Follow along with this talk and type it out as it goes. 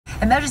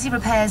Emergency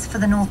repairs for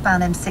the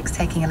northbound M6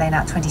 taking a lane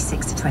out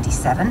 26 to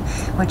 27,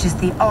 which is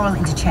the Oral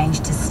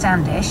interchange to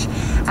Standish.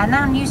 And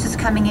now news is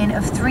coming in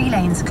of 3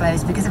 lanes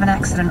closed because of an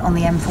accident on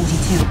the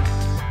M42.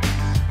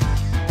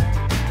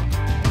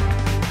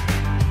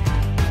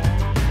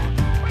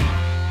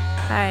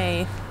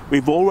 Hey.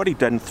 We've already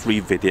done 3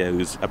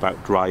 videos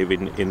about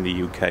driving in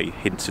the UK,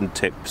 hints and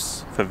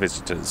tips for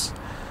visitors.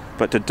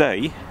 But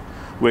today,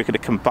 we're going to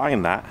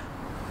combine that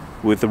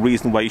with the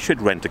reason why you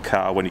should rent a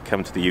car when you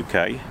come to the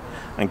UK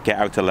and get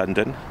out of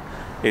London,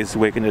 is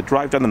we're going to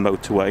drive down the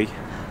motorway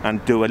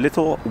and do a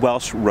little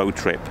Welsh road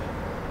trip.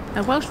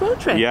 A Welsh road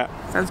trip? Yeah.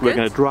 Sounds good. We're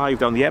going to drive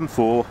down the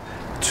M4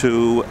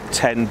 to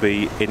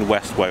Tenby in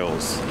West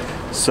Wales.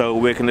 So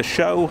we're going to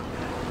show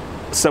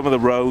some of the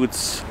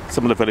roads,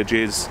 some of the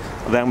villages,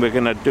 and then we're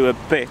going to do a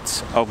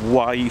bit of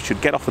why you should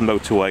get off the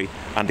motorway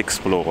and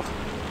explore.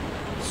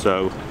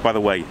 So, by the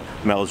way,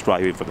 Mel's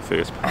driving for the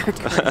first part.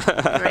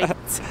 Okay, great.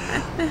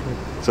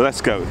 So let's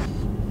go.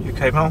 You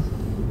okay, Mel?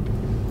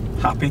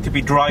 Happy to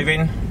be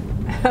driving?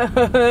 As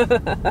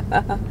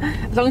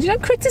long as you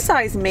don't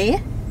criticise me.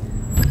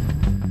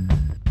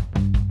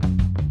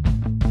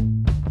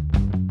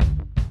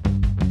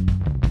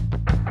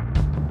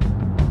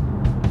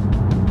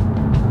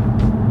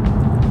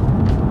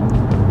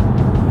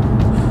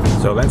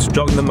 So let's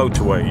join the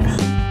motorway.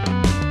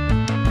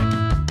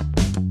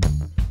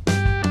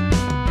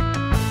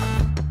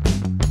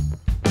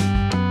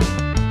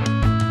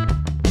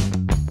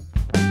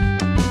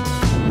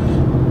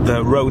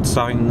 The road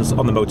signs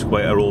on the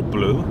motorway are all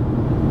blue.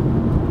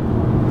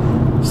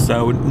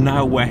 So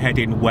now we're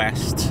heading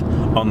west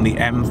on the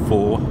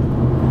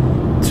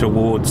M4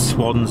 towards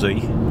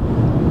Swansea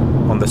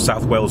on the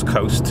South Wales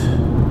coast.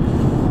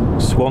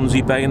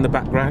 Swansea Bay in the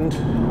background.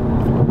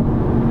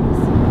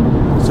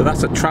 So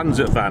that's a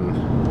transit van.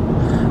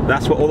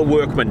 That's what all the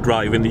workmen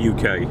drive in the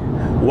UK.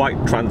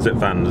 White transit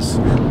vans.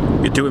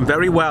 You're doing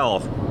very well.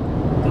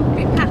 Don't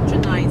be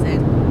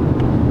patronising.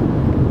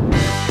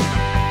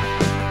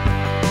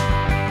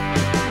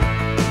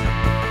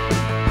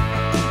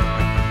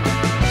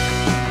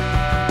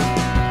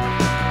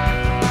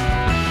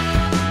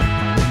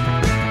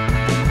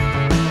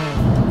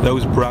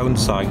 Those brown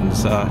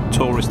signs are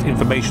tourist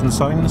information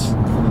signs.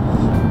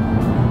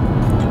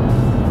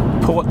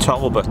 Port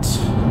Talbot.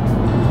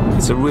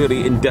 It's a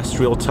really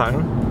industrial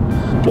town.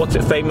 What's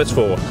it famous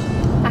for?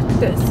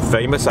 Actors.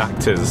 Famous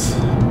actors.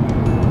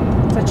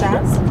 Such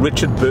as?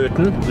 Richard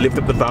Burton lived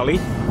up the valley.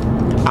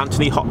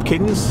 Anthony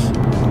Hopkins.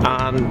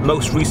 And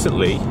most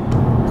recently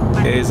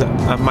is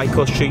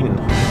Michael Sheen.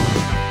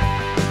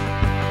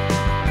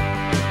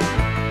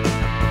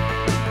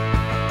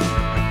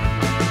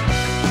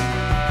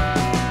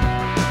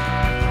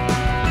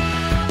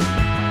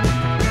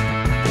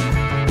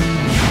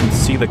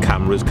 See the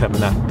cameras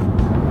coming up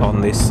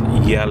on this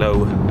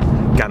yellow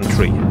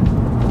gantry.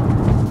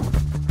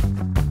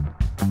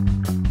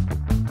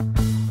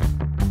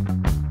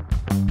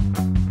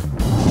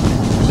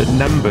 The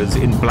numbers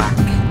in black,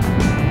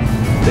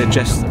 they're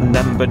just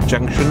numbered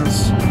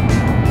junctions.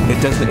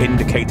 It doesn't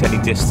indicate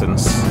any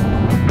distance.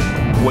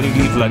 When you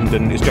leave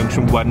London, it's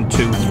junction 1,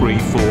 2, 3,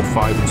 4,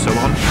 5 and so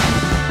on.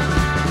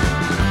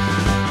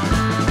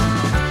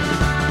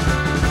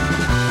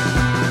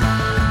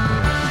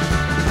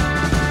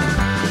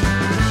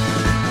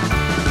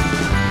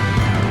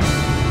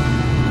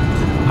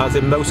 As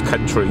in most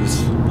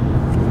countries,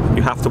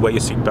 you have to wear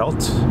your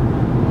seatbelt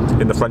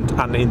in the front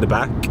and in the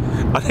back.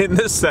 And in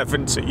the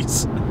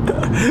 70s,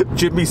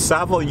 Jimmy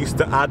Savile used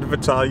to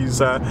advertise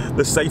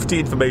the safety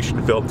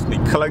information films, and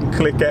he'd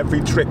click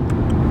every trip.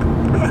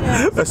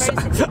 Yeah,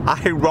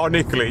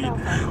 ironically,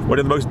 one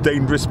of the most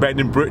dangerous men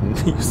in Britain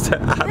used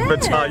to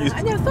advertise,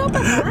 I never thought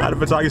about that.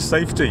 Advertise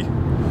safety.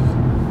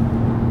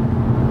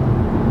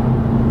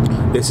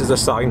 This is a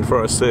sign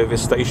for a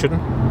service station,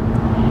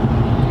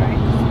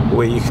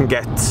 where you can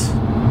get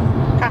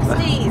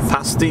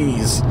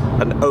pasties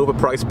and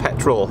overpriced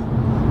petrol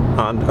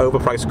and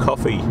overpriced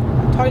coffee.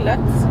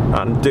 Toilets.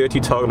 And dirty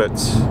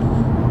toilets.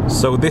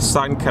 So this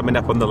sign coming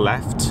up on the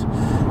left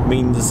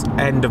means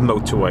end of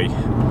motorway,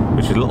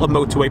 which is a little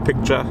motorway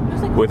picture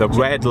like with a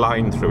red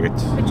line through it.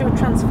 Picture of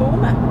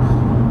Transformer.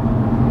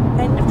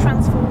 End of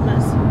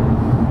Transformers.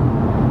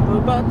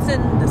 Robots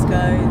in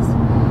disguise.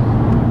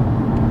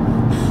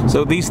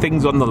 So these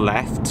things on the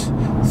left,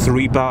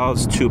 3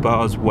 bars, 2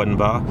 bars, 1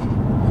 bar.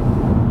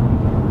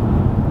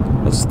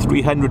 That's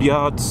 300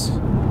 yards,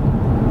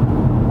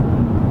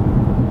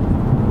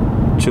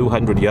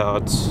 200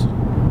 yards,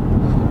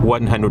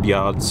 100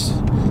 yards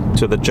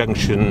to the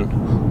junction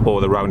or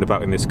the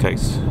roundabout in this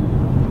case.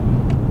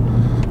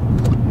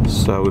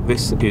 So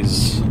this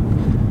is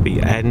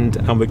the end,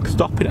 and we're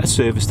stopping at a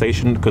service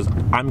station because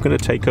I'm going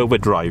to take over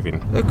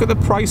driving. Look at the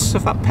price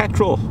of that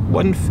petrol,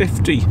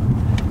 £1.50.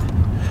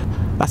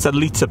 That's a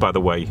litre, by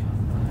the way,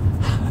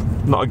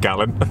 not a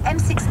gallon.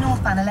 M6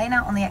 northbound, a lane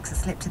out on the exit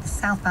slip to the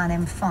southbound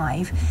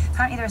M5.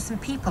 Apparently there are some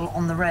people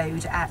on the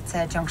road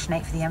at junction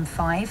 8 for the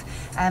M5.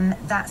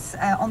 That's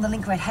on the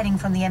link road heading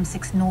from the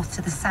M6 north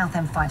to the south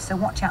M5, so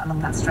watch out along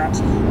that stretch.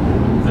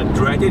 The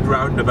dreaded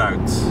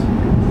roundabout.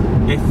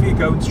 If you're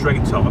going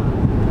straight on,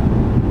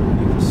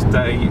 you can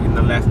stay in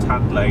the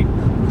left-hand lane.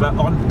 But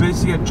on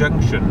busier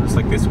junctions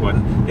like this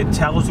one, it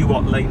tells you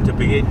what lane to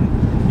be in.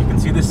 You can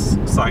see this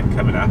sign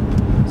coming up.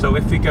 So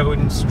if you're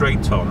going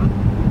straight on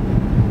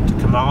to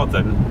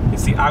Carmarthen,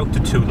 it's the outer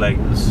 2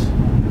 lanes.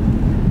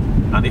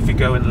 And if you're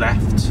going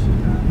left,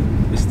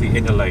 it's the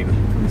inner lane.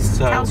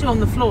 So, it tells you on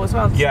the floor as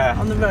well. Yeah.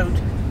 On the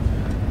road.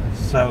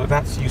 So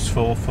that's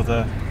useful for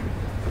the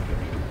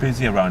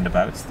busier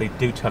roundabouts. They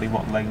do tell you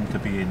what lane to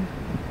be in.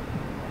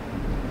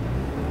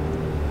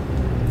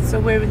 So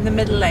we're in the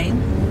middle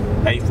lane.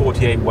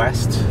 A48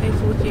 West.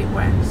 A48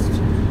 West.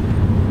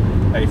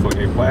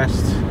 A48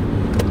 West.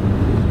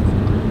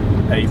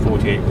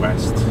 A48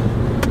 West.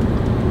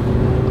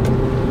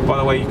 By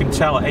the way, you can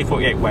tell at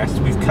A48 West,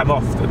 we've come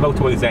off, the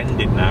motorway is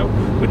ended now.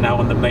 We're now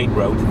on the main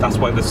road. That's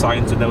why the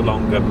signs are no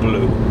longer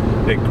blue,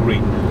 they're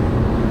green.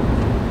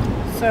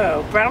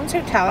 So, Brown's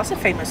Hotel, that's a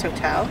famous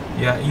hotel.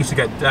 Yeah, it used to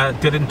get,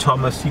 Dylan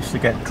Thomas used to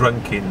get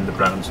drunk in the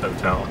Brown's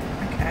Hotel.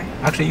 Okay.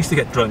 Actually, he used to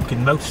get drunk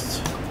in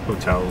most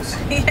hotels.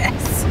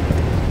 Yes.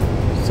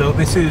 So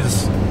this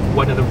is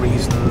one of the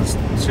reasons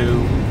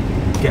to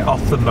get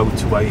off the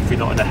motorway if you're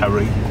not in a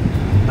hurry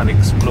and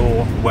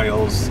explore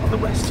Wales and the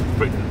rest of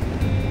Britain.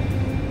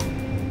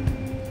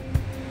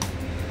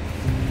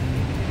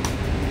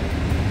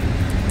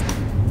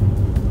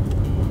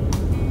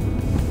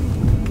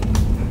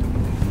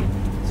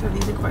 So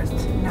these are quite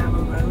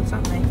narrow roads,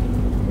 aren't they?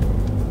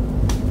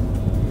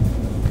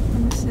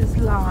 And this is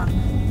Laugharne.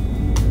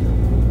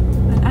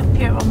 And up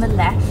here on the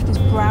left is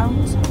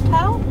Brown's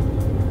Hotel.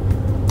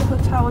 The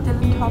hotel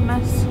Dylan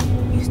Thomas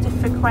used to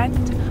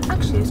frequent.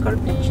 Actually, it's got a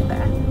picture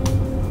there.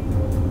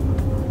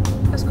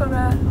 It's got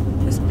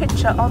this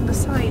picture on the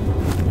sign.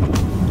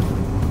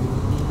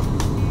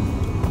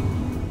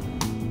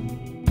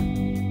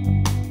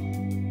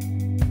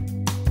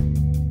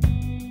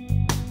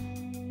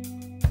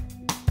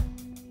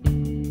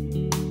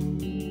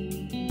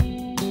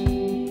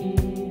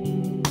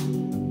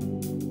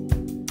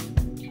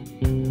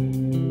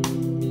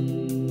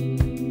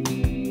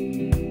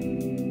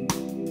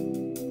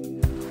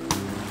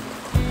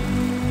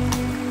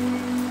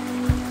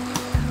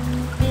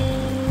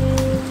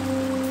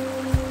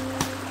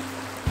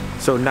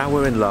 So now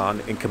we're in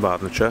Laugharne in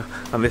Carmarthenshire,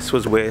 and this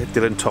was where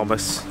Dylan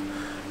Thomas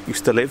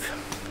used to live.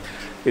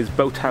 His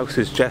boathouse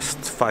is just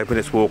 5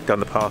 minutes walk down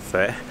the path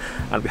there,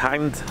 and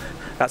behind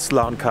that's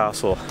Laugharne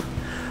Castle.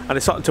 And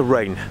it's starting to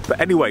rain, but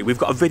anyway, we've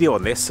got a video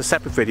on this, a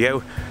separate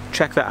video.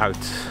 Check that out,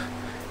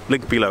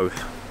 link below.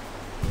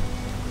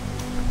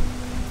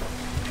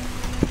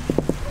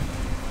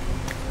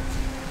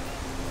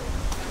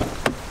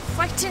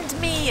 Frightened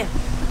me.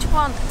 What do you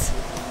want?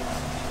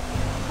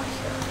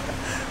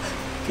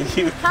 Can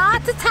you,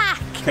 Heart attack.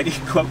 can you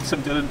quote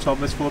some Dylan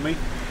Thomas for me?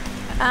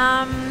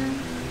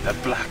 The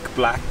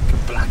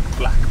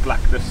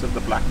blackness of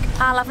the black.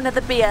 I'll have another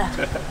beer.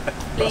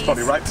 That's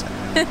probably right.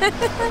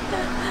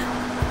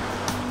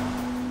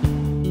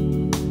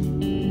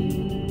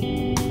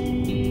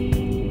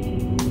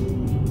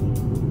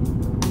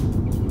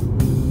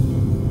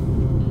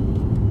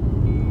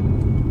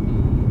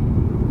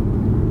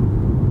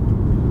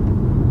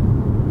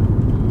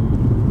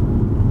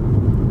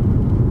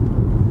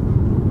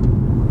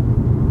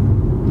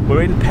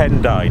 We're in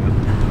Pendine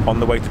on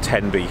the way to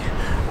Tenby,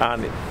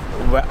 and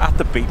we're at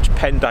the beach,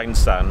 Pendine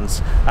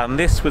Sands, and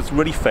this was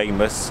really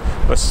famous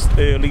for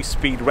early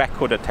speed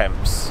record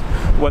attempts.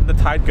 When the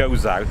tide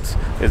goes out,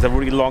 there's a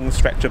really long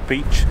stretch of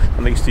beach,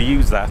 and they used to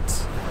use that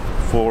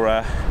for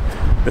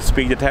the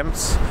speed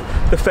attempts.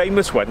 The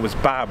famous one was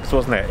Babs,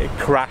 wasn't it? It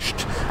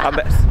crashed,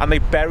 and they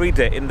buried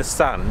it in the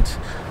sand.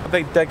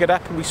 They dug it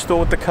up and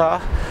restored the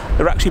car.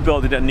 They're actually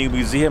building a new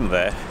museum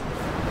there.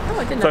 Oh,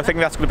 I didn't know So I think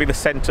that's going to be the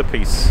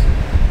centrepiece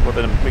for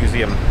the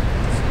museum.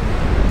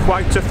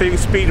 Quite a few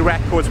speed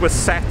records were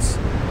set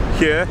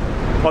here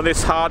on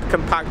this hard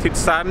compacted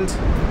sand.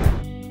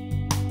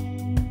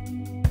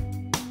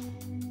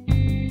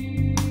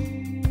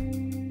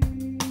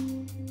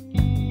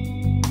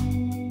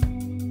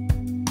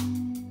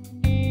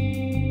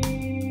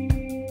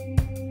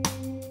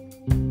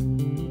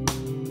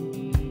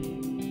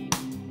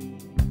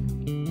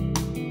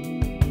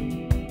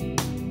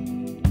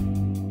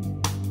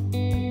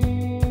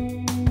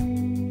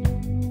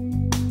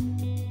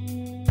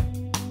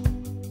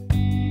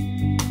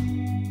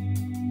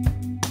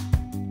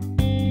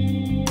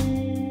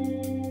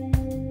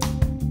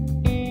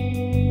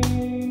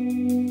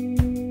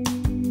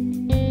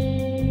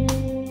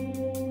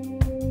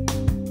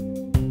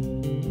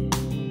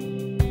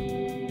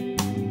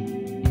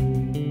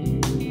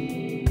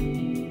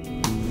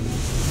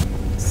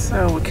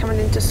 So we're coming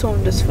into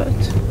Saundersfoot.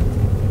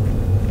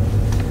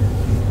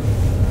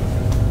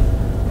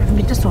 I haven't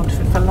been to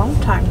Saundersfoot for a long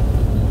time.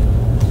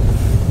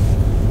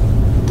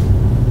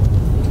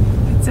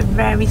 It's a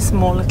very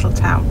small little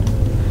town,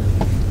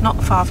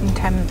 not far from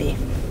Tenby.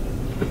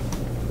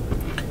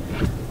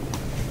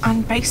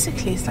 And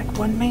basically it's like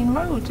one main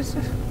road,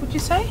 would you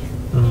say?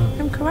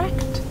 I'm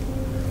correct?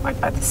 Right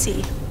by the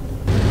sea.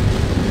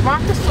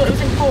 Marcus thought it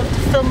was important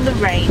to film the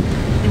rain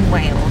in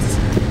Wales.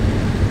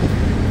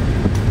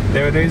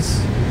 There it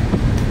is.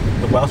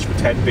 The Welsh for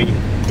Tenby.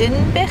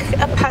 Dinbych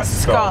y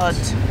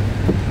Pysgod.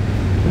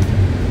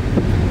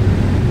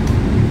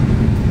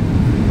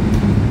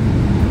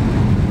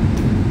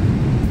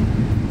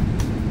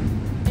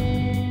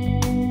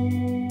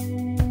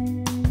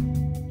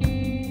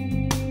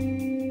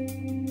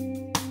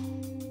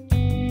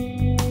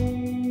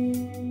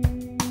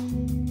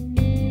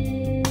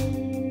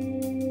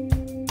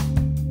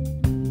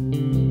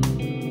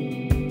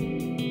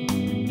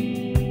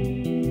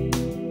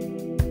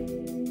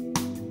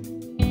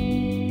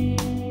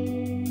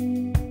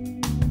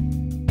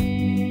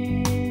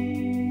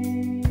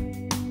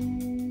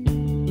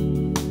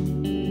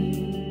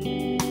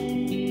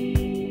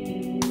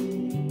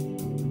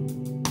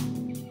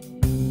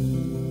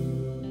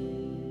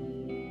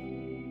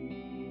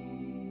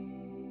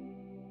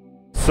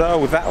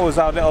 So that was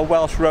our little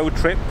Welsh road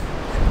trip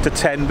to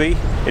Tenby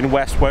in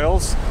West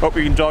Wales. Hope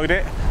you enjoyed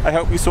it. I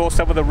hope you saw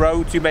some of the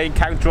roads you may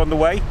encounter on the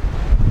way.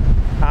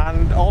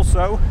 And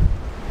also,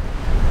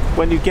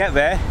 when you get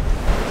there,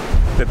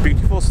 the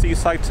beautiful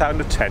seaside town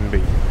of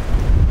Tenby.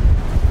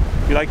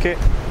 You like it?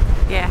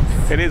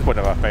 Yes. It is one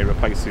of our favourite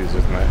places,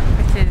 isn't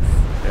it? It is.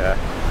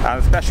 Yeah,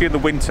 and especially in the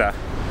winter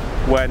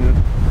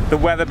when the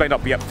weather may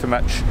not be up to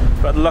much,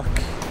 but look,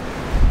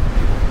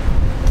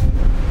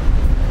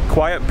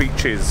 quiet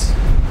beaches.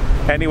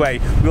 Anyway,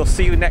 we'll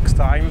see you next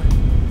time.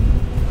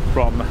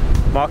 From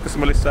Marcus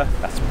and Melissa,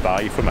 that's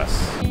bye from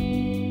us.